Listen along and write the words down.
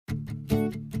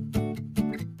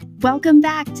Welcome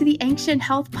back to the Ancient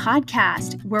Health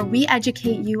Podcast, where we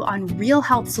educate you on real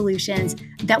health solutions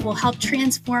that will help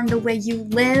transform the way you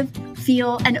live,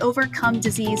 feel, and overcome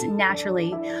disease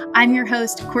naturally. I'm your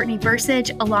host, Courtney Bursage,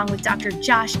 along with Dr.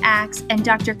 Josh Axe and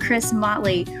Dr. Chris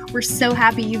Motley. We're so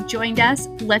happy you've joined us.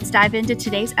 Let's dive into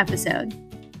today's episode.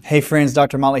 Hey friends,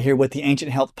 Dr. Motley here with the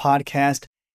Ancient Health Podcast,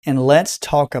 and let's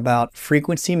talk about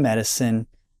frequency medicine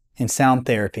and sound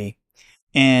therapy,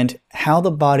 and how the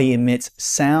body emits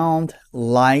sound,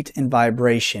 light, and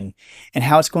vibration, and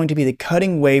how it's going to be the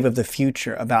cutting wave of the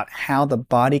future about how the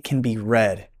body can be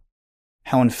read,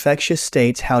 how infectious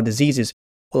states, how diseases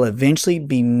will eventually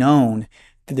be known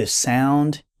through the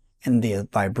sound and the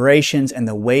vibrations and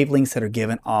the wavelengths that are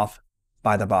given off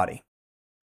by the body.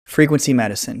 Frequency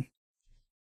medicine.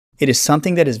 It is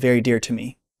something that is very dear to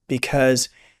me because,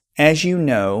 as you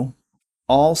know,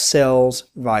 all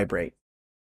cells vibrate.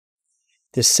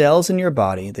 The cells in your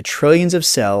body, the trillions of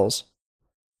cells,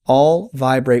 all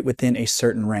vibrate within a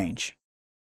certain range.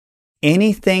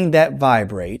 Anything that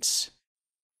vibrates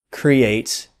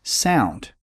creates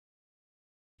sound.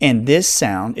 And this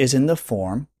sound is in the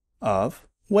form of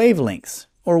wavelengths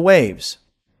or waves.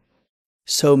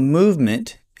 So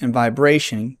movement and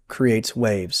vibration creates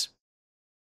waves.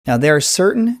 Now, there are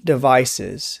certain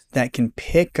devices that can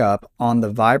pick up on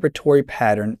the vibratory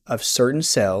pattern of certain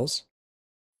cells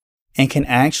and can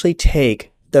actually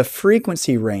take the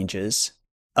frequency ranges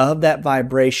of that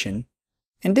vibration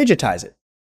and digitize it.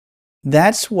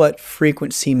 That's what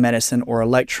frequency medicine or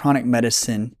electronic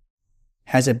medicine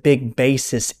has a big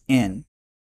basis in.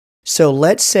 So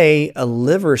let's say a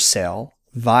liver cell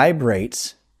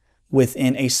vibrates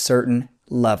within a certain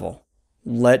level.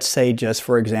 Let's say, just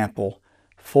for example,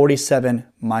 47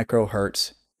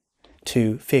 microhertz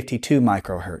to 52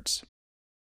 microhertz.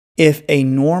 If a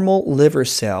normal liver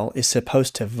cell is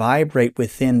supposed to vibrate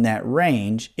within that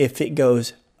range, if it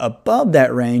goes above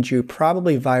that range, you're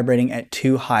probably vibrating at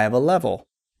too high of a level,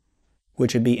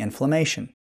 which would be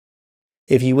inflammation.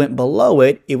 If you went below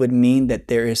it, it would mean that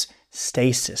there is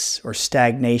stasis or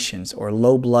stagnations or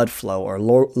low blood flow or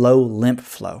low lymph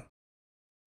flow.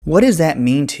 What does that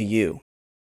mean to you?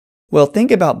 Well,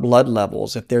 think about blood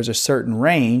levels. If there's a certain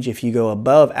range, if you go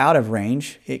above out of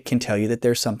range, it can tell you that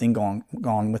there's something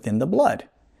gone within the blood.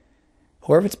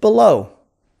 Or if it's below.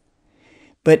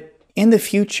 But in the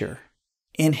future,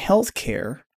 in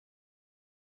healthcare,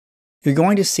 you're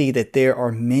going to see that there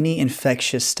are many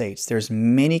infectious states. There's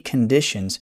many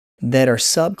conditions that are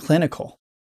subclinical.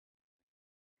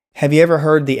 Have you ever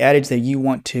heard the adage that you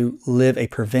want to live a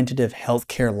preventative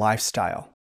healthcare lifestyle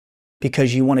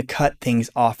because you want to cut things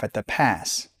off at the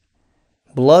pass?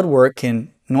 Blood work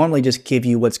can normally just give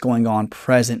you what's going on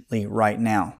presently right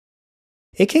now.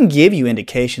 It can give you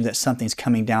indications that something's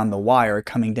coming down the wire,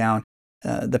 coming down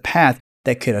the path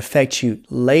that could affect you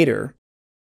later.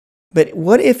 But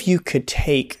what if you could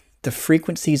take the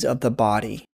frequencies of the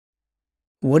body?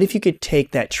 What if you could take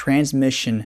that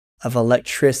transmission of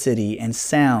electricity and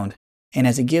sound, and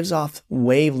as it gives off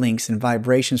wavelengths and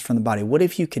vibrations from the body, what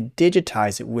if you could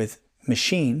digitize it with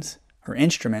machines or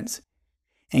instruments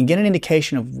and get an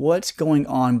indication of what's going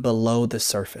on below the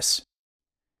surface?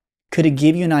 Could it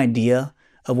give you an idea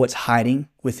of what's hiding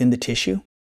within the tissue?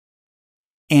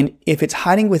 And if it's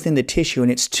hiding within the tissue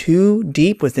and it's too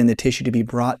deep within the tissue to be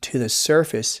brought to the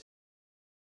surface,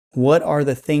 what are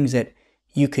the things that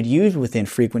you could use within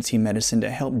frequency medicine to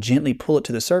help gently pull it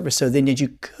to the surface so then that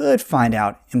you could find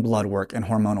out in blood work and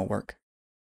hormonal work?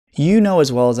 You know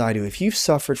as well as I do, if you've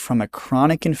suffered from a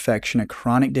chronic infection, a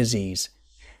chronic disease,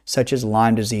 such as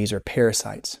Lyme disease or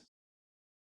parasites,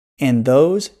 and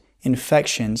those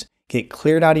infections get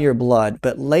cleared out of your blood,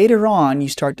 but later on you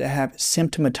start to have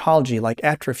symptomatology, like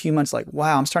after a few months, like,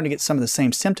 wow, I'm starting to get some of the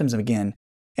same symptoms again.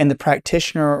 And the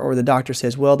practitioner or the doctor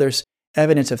says, well, there's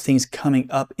evidence of things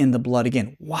coming up in the blood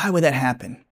again. Why would that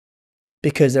happen?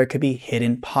 Because there could be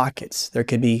hidden pockets. There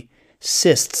could be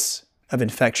cysts of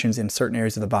infections in certain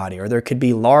areas of the body, or there could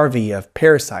be larvae of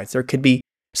parasites. There could be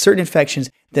certain infections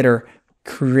that are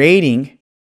creating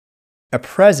a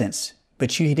presence,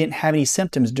 but you didn't have any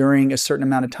symptoms during a certain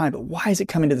amount of time. But why is it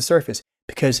coming to the surface?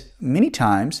 Because many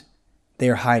times they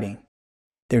are hiding.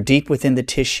 They're deep within the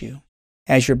tissue.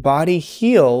 As your body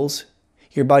heals,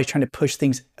 your body's trying to push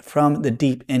things from the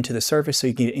deep into the surface so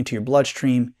you can get into your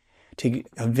bloodstream to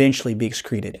eventually be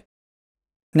excreted.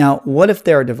 Now, what if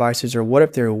there are devices, or what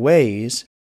if there are ways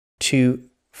to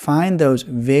find those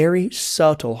very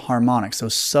subtle harmonics,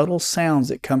 those subtle sounds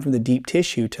that come from the deep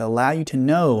tissue to allow you to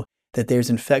know that there's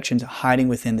infections hiding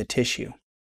within the tissue?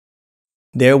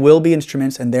 There will be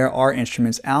instruments, and there are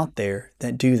instruments out there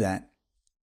that do that.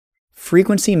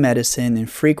 frequency medicine and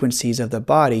frequencies of the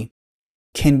body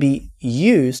can be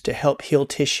used to help heal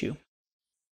tissue.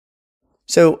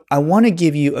 So I want to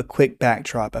give you a quick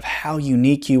backdrop of how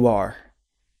unique you are,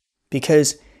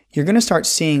 because you're going to start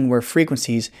seeing where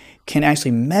frequencies can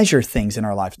actually measure things in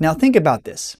our lives. Now think about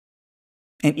this.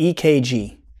 An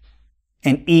EKG,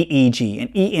 an EEG, an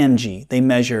EMG, they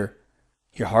measure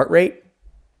your heart rate,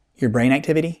 your brain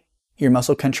activity, your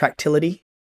muscle contractility,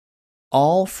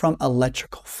 all from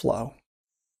electrical flow,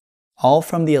 all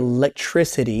from the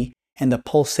electricity and the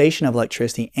pulsation of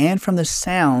electricity and from the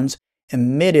sounds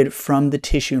emitted from the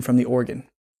tissue and from the organ,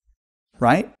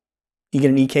 right? You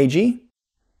get an EKG,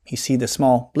 you see the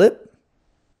small blip,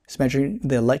 it's measuring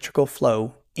the electrical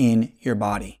flow in your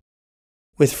body.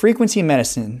 With frequency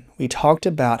medicine, we talked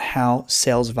about how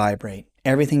cells vibrate.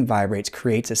 Everything vibrates,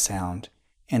 creates a sound,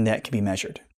 and that can be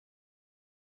measured.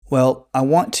 Well, I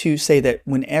want to say that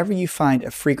whenever you find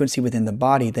a frequency within the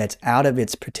body that's out of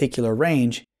its particular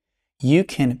range, you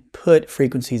can put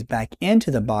frequencies back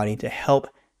into the body to help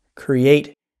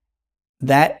create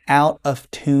that out of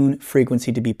tune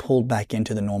frequency to be pulled back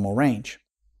into the normal range.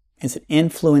 It's an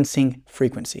influencing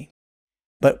frequency.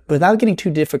 But without getting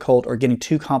too difficult or getting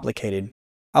too complicated,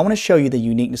 I want to show you the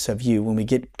uniqueness of you when we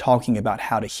get talking about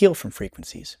how to heal from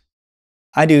frequencies.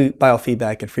 I do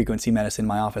biofeedback and frequency medicine in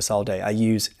my office all day. I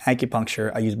use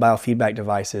acupuncture, I use biofeedback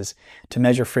devices to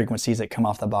measure frequencies that come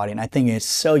off the body. And I think it's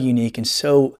so unique and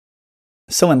so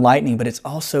enlightening, but it's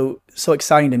also so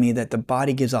exciting to me that the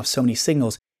body gives off so many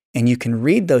signals, and you can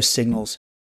read those signals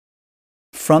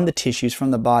from the tissues,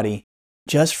 from the body,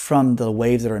 just from the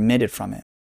waves that are emitted from it.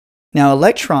 Now,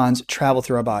 electrons travel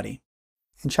through our body.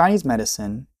 In Chinese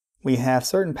medicine, we have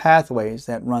certain pathways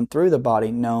that run through the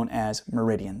body known as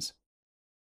meridians.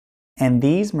 And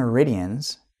these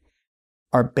meridians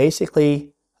are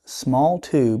basically small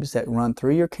tubes that run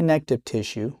through your connective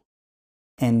tissue,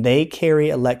 and they carry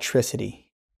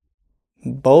electricity,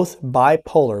 both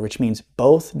bipolar, which means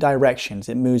both directions.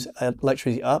 It moves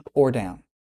electricity up or down.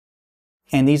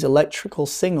 And these electrical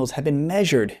signals have been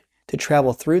measured to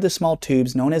travel through the small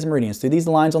tubes known as meridians, through these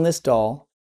lines on this doll,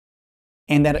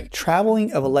 and that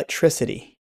traveling of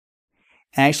electricity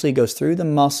actually goes through the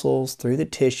muscles, through the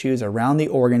tissues, around the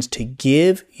organs to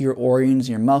give your organs,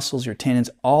 your muscles, your tendons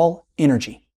all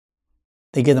energy.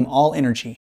 They give them all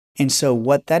energy. And so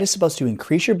what that is supposed to do,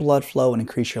 increase your blood flow and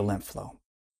increase your lymph flow.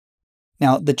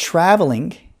 Now, the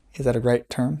traveling, is that a great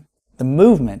term? The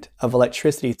movement of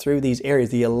electricity through these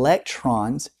areas, the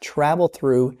electrons travel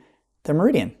through the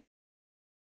meridian.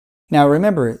 Now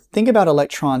remember, think about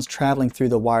electrons traveling through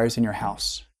the wires in your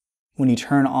house. When you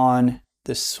turn on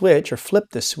the switch or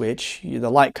flip the switch, the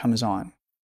light comes on.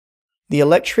 The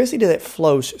electricity that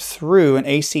flows through an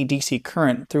AC/DC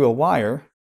current through a wire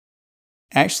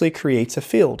actually creates a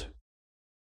field.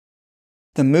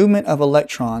 The movement of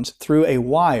electrons through a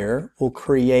wire will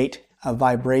create a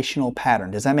vibrational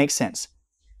pattern. Does that make sense?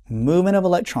 Movement of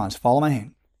electrons, follow my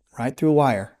hand, right through a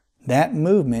wire. That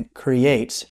movement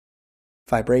creates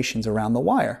vibrations around the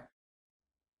wire.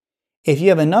 If you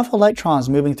have enough electrons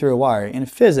moving through a wire, in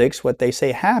physics, what they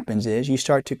say happens is you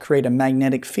start to create a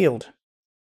magnetic field.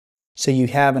 So you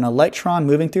have an electron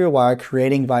moving through a wire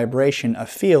creating vibration, a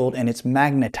field, and it's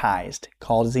magnetized,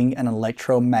 causing an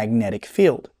electromagnetic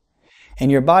field. And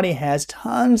your body has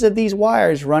tons of these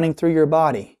wires running through your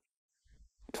body.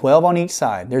 12 on each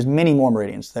side. There's many more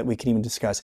meridians that we could even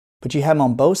discuss. But you have them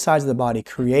on both sides of the body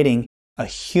creating a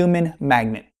human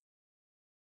magnet.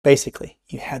 Basically,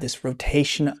 you have this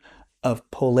rotation of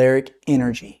polaric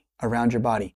energy around your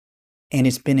body. And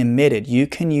it's been emitted. You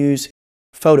can use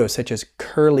photos such as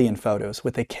Kirlian photos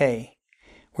with a K,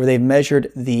 where they've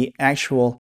measured the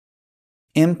actual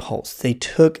impulse. They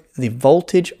took the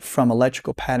voltage from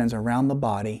electrical patterns around the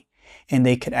body, and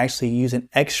they could actually use an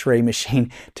X-ray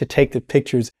machine to take the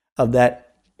pictures of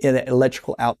that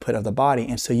electrical output of the body.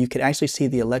 And so you could actually see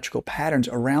the electrical patterns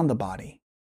around the body.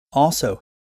 Also,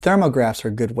 thermographs are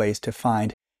good ways to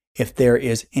find if there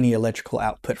is any electrical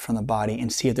output from the body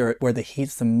and see if where the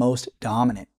heat's the most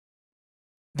dominant.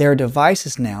 There are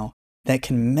devices now that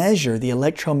can measure the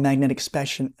electromagnetic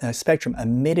spectrum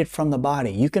emitted from the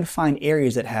body. You can find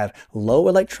areas that have low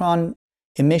electron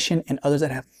emission and others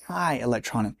that have high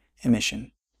electron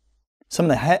emission. Some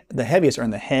of the heaviest are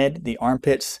in the head, the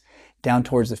armpits, down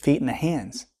towards the feet and the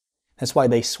hands. That's why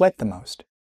they sweat the most.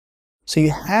 So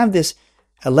you have this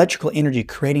electrical energy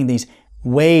creating these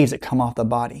waves that come off the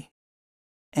body.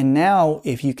 And now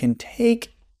if you can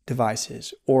take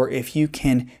devices, or if you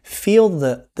can feel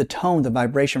the tone, the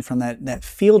vibration from that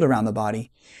field around the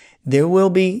body, there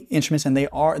will be instruments, and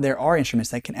there are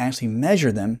instruments that can actually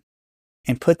measure them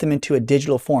and put them into a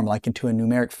digital form, like into a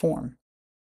numeric form.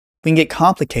 We can get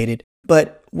complicated,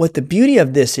 but what the beauty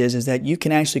of this is that you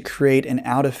can actually create an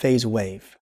out-of-phase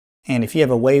wave. And if you have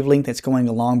a wavelength that's going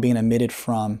along being emitted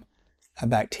from a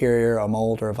bacteria or a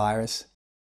mold or a virus,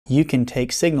 you can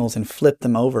take signals and flip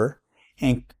them over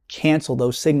and cancel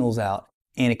those signals out.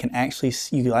 And you can actually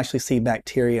see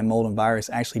bacteria, mold, and virus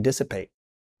actually dissipate.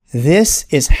 This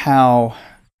is how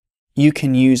you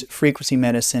can use frequency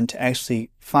medicine to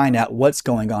actually find out what's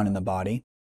going on in the body.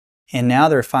 And now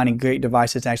they're finding great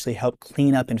devices to actually help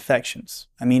clean up infections.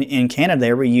 I mean, in Canada,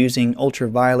 they were using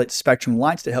ultraviolet spectrum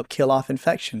lights to help kill off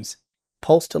infections.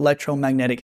 Pulsed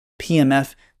electromagnetic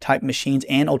PMF type machines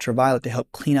and ultraviolet to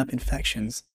help clean up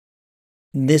infections.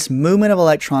 This movement of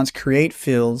electrons create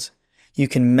fields. You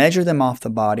can measure them off the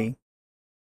body.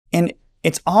 And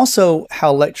it's also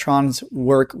how electrons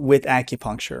work with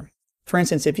acupuncture. For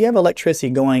instance, if you have electricity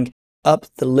going up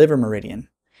the liver meridian,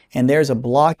 and there's a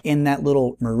block in that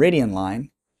little meridian line,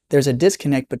 there's a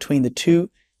disconnect between the two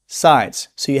sides.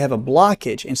 So you have a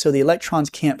blockage, and so the electrons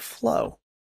can't flow.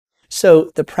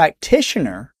 So the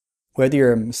practitioner, whether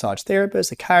you're a massage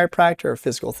therapist, a chiropractor, a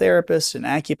physical therapist, an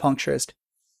acupuncturist,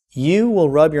 you will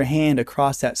rub your hand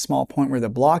across that small point where the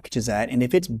blockage is at, and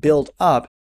if it's built up,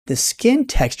 the skin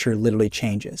texture literally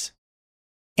changes.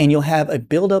 And you'll have a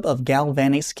buildup of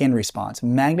galvanic skin response,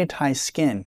 magnetized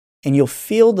skin, and you'll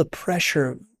feel the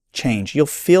pressure change. You'll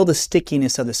feel the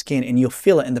stickiness of the skin, and you'll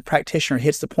feel it, and the practitioner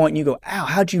hits the point and you go, ow,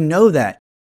 how'd you know that?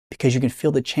 Because you can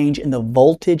feel the change in the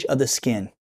voltage of the skin.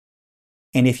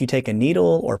 And if you take a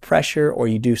needle or pressure, or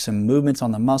you do some movements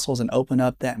on the muscles and open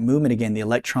up that movement again, the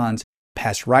electrons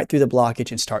pass right through the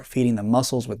blockage and start feeding the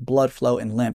muscles with blood flow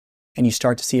and lymph, and you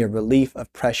start to see a relief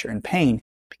of pressure and pain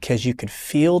because you could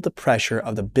feel the pressure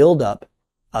of the buildup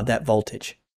of that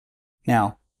voltage.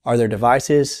 Now, are there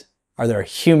devices? Are there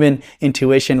human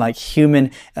intuition, like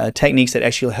human techniques that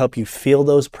actually help you feel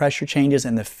those pressure changes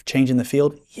and the change in the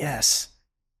field? Yes.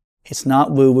 It's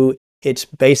not woo-woo. It's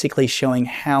basically showing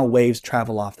how waves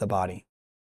travel off the body.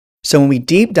 So when we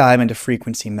deep dive into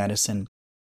frequency medicine,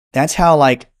 that's how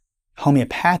like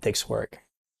homeopathics work.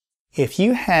 If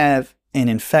you have an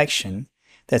infection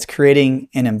that's creating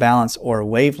an imbalance or a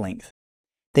wavelength,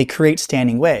 they create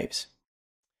standing waves.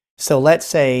 So let's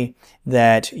say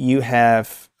that you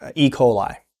have E.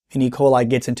 coli, and E. coli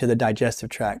gets into the digestive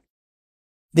tract.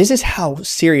 This is how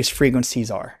serious frequencies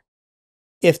are.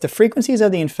 If the frequencies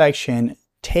of the infection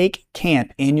take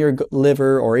camp in your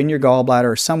liver or in your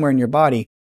gallbladder or somewhere in your body,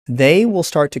 they will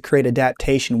start to create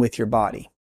adaptation with your body.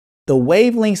 The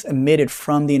wavelengths emitted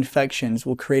from the infections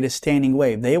will create a standing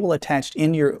wave. They will attach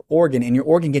in your organ, and your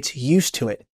organ gets used to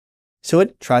it. So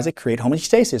it tries to create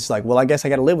homeostasis. It's like, well, I guess I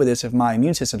got to live with this if my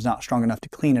immune system's not strong enough to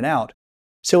clean it out.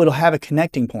 So it'll have a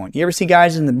connecting point. You ever see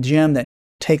guys in the gym that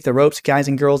take the ropes, guys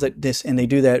and girls and they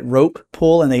do that rope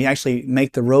pull, and they actually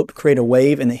make the rope create a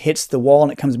wave, and it hits the wall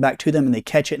and it comes back to them, and they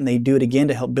catch it and they do it again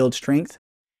to help build strength?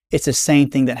 It's the same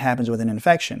thing that happens with an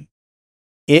infection.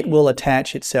 It will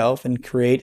attach itself and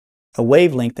create a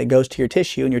wavelength that goes to your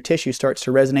tissue, and your tissue starts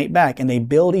to resonate back, and they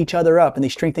build each other up and they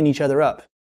strengthen each other up.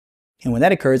 And when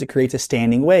that occurs, it creates a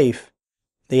standing wave.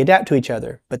 They adapt to each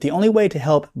other, but the only way to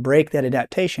help break that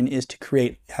adaptation is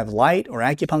to have light or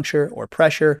acupuncture or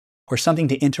pressure or something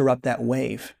to interrupt that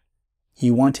wave.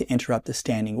 You want to interrupt the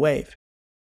standing wave.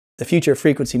 The future of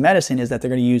frequency medicine is that they're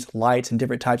going to use lights and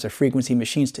different types of frequency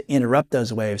machines to interrupt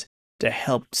those waves to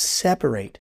help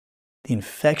separate the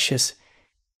infectious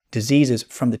diseases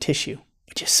from the tissue,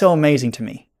 which is so amazing to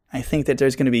me. I think that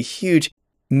there's going to be huge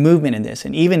movement in this,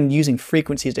 and even using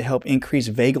frequencies to help increase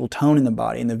vagal tone in the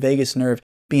body, and the vagus nerve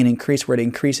being increased where it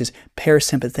increases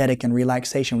parasympathetic and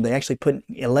relaxation. They actually put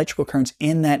electrical currents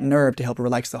in that nerve to help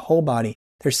relax the whole body.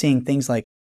 They're seeing things like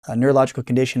neurological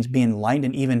conditions being lightened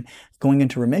and even going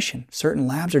into remission. Certain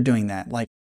labs are doing that, like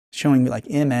showing like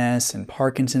MS and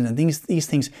Parkinson's and these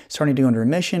things starting to go into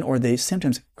remission, or the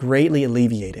symptoms greatly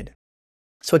alleviated.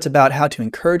 So it's about how to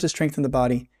encourage the strength in the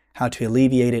body, how to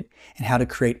alleviate it, and how to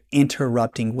create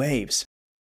interrupting waves.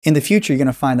 In the future, you're going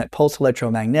to find that pulse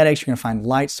electromagnetics, you're going to find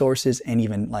light sources, and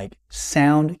even like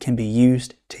sound can be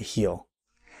used to heal.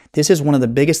 This is one of the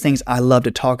biggest things I love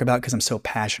to talk about because I'm so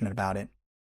passionate about it.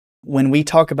 When we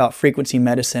talk about frequency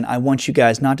medicine, I want you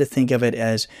guys not to think of it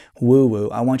as woo-woo.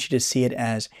 I want you to see it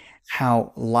as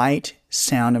how light,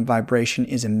 sound, and vibration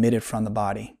is emitted from the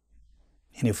body.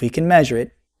 And if we can measure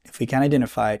it, if we can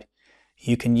identify it,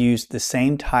 you can use the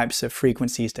same types of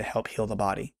frequencies to help heal the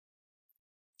body.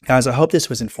 Guys, I hope this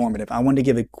was informative. I wanted to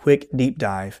give a quick deep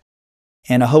dive,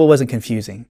 and I hope it wasn't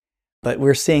confusing. But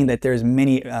we're seeing that there's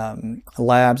many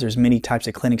labs, there's many types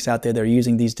of clinics out there that are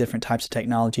using these different types of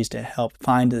technologies to help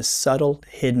find the subtle,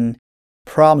 hidden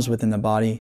problems within the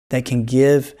body that can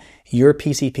give your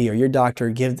PCP or your doctor,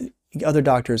 give other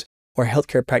doctors or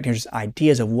healthcare practitioners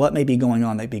ideas of what may be going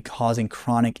on that may be causing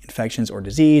chronic infections or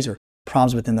disease or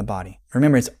problems within the body.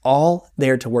 Remember, it's all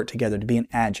there to work together, to be an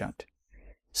adjunct.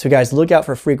 So guys, look out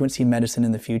for frequency medicine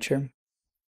in the future.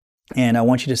 And I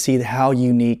want you to see how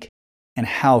unique and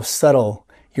how subtle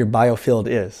your biofield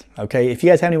is, okay? If you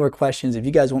guys have any more questions, if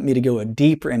you guys want me to go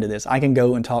deeper into this, I can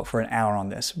go and talk for an hour on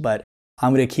this, but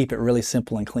I'm going to keep it really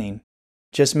simple and clean.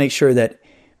 Just make sure that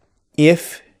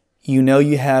if you know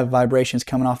you have vibrations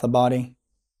coming off the body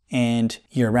and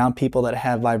you're around people that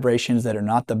have vibrations that are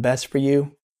not the best for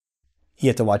you, you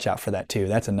have to watch out for that too.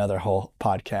 That's another whole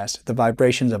podcast. The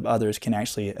vibrations of others can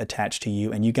actually attach to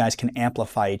you, and you guys can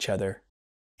amplify each other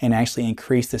and actually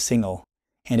increase the signal.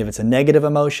 And if it's a negative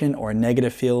emotion or a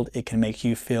negative field, it can make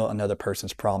you feel another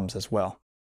person's problems as well.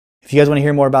 If you guys want to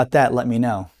hear more about that, let me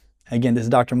know. Again, this is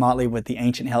Dr. Motley with the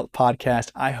Ancient Health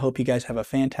Podcast. I hope you guys have a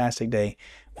fantastic day.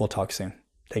 We'll talk soon.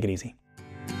 Take it easy.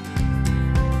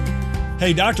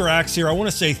 Hey, Dr. Axe here. I want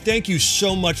to say thank you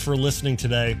so much for listening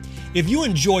today. If you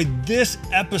enjoyed this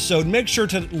episode, make sure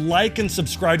to like and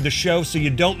subscribe to the show so you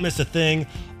don't miss a thing.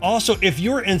 Also, if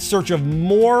you're in search of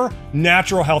more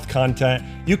natural health content,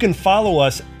 you can follow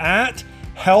us at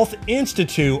Health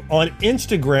Institute on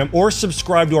Instagram or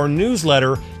subscribe to our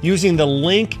newsletter using the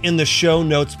link in the show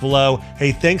notes below.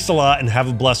 Hey, thanks a lot and have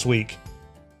a blessed week.